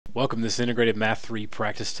Welcome to this integrated math 3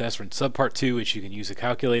 practice test. We're in subpart 2, which you can use a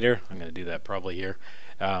calculator. I'm going to do that probably here.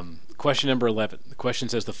 Question number 11. The question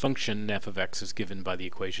says the function f of x is given by the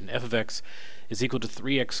equation f of x is equal to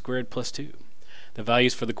 3x squared plus 2. The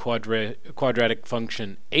values for the quadratic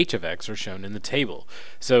function h of x are shown in the table.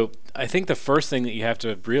 So I think the first thing that you have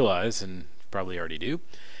to realize, and probably already do,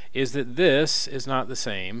 is that this is not the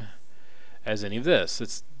same as any of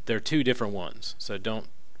this. They're two different ones, so don't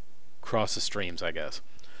cross the streams, I guess.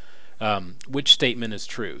 Which statement is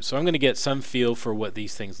true? So I'm going to get some feel for what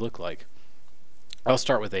these things look like. I'll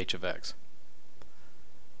start with h of x.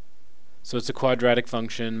 So it's a quadratic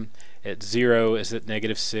function. At 0 is at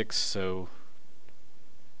negative 6, so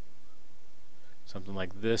something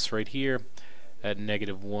like this right here. At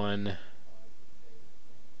negative 1,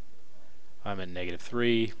 I'm at negative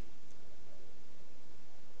 3.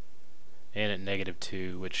 And at negative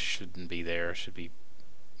 2, which shouldn't be there, should be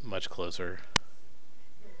much closer.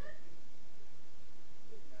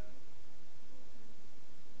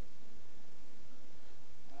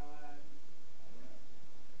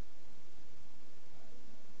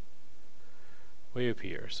 Way up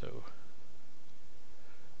here, so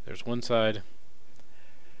there's one side,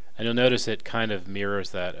 and you'll notice it kind of mirrors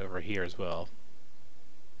that over here as well.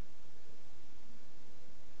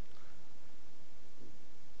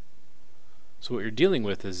 So what you're dealing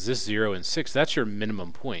with is this 0 and 6, that's your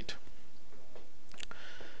minimum point.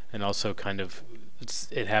 And also kind of,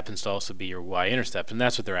 it happens to also be your y-intercept, and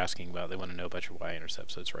that's what they're asking about. They want to know about your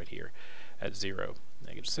y-intercept, so it's right here at 0,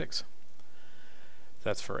 negative 6.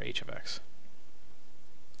 That's for h of x.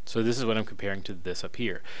 So this is what I'm comparing to this up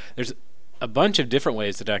here. There's a bunch of different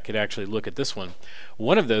ways that I could actually look at this one.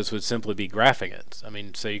 One of those would simply be graphing it. I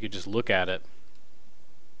mean, so you could just look at it.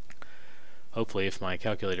 Hopefully, if my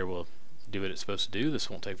calculator will do what it's supposed to do, this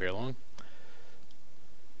won't take very long.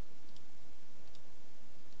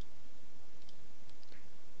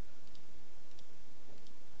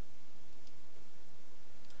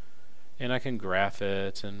 And I can graph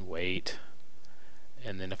it and wait.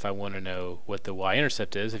 And then if I want to know what the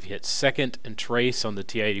y-intercept is, if you hit second and trace on the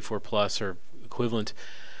TI-84 Plus or equivalent,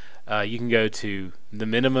 you can go to the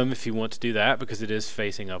minimum if you want to do that, because it is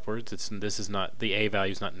facing upwards. This is not, the a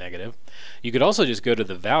value is not negative. You could also just go to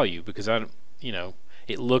the value, because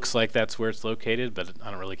it looks like that's where it's located, but I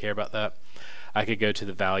don't really care about that. I could go to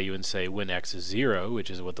the value and say when x is 0, which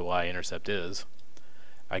is what the y-intercept is,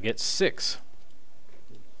 I get 6.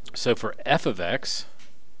 So for f of x,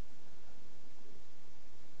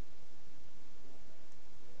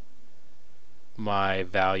 my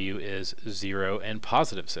value is 0 and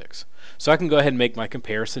positive 6. So I can go ahead and make my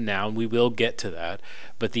comparison now, and we will get to that.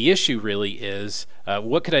 But the issue really is,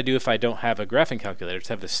 what could I do if I don't have a graphing calculator? Just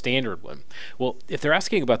have the standard one. Well, if they're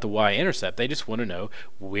asking about the y-intercept, they just want to know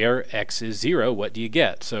where x is 0, what do you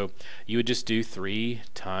get? So you would just do 3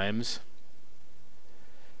 times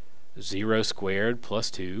 0 squared plus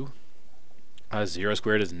 2. 0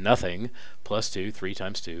 squared is nothing, plus 2, 3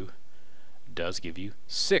 times 2. Does give you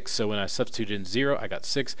 6. So when I substituted in 0, I got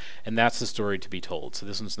 6, and that's the story to be told. So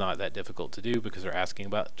this one's not that difficult to do because they're asking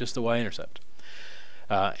about just the y-intercept.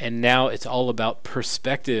 And now it's all about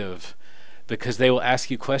perspective, because they will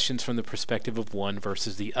ask you questions from the perspective of one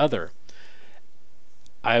versus the other.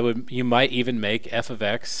 You might even make f of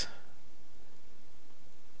x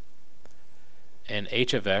and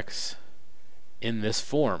h of x in this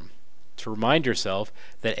form, to remind yourself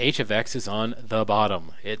that h of x is on the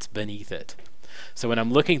bottom. It's beneath it. So when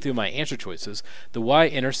I'm looking through my answer choices, the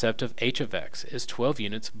y-intercept of h of x is 12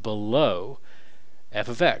 units below f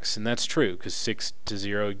of x. And that's true, because 6 to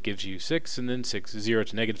 0 gives you 6, and then 0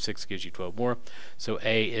 to negative 6 gives you 12 more. So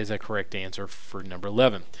A is a correct answer for number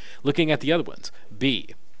 11. Looking at the other ones,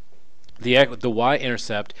 B. The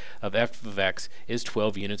y-intercept of f of x is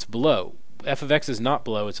 12 units below. F of x is not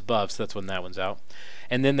below, it's above, so that's when that one's out.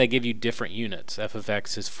 And then they give you different units. F of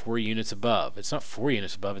x is 4 units above. It's not 4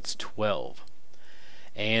 units above, it's 12.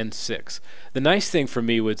 And 6. The nice thing for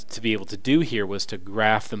me was to be able to do here was to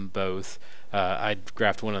graph them both. I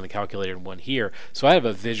graphed one on the calculator and one here. So I have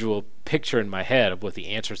a visual picture in my head of what the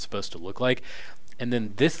answer is supposed to look like. And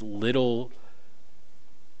then this little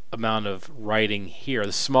amount of writing here,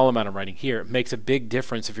 the small amount of writing here, makes a big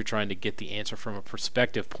difference if you're trying to get the answer from a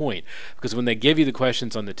perspective point. Because when they give you the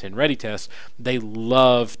questions on the TNReady test, they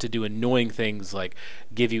love to do annoying things like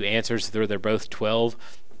give you answers where they're both 12,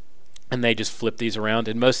 and they just flip these around,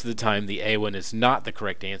 and most of the time the A one is not the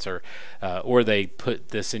correct answer, or they put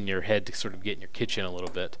this in your head to sort of get in your kitchen a little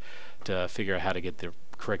bit to figure out how to get the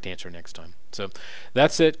correct answer next time. So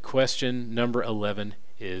that's it. Question number 11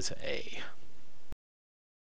 is A.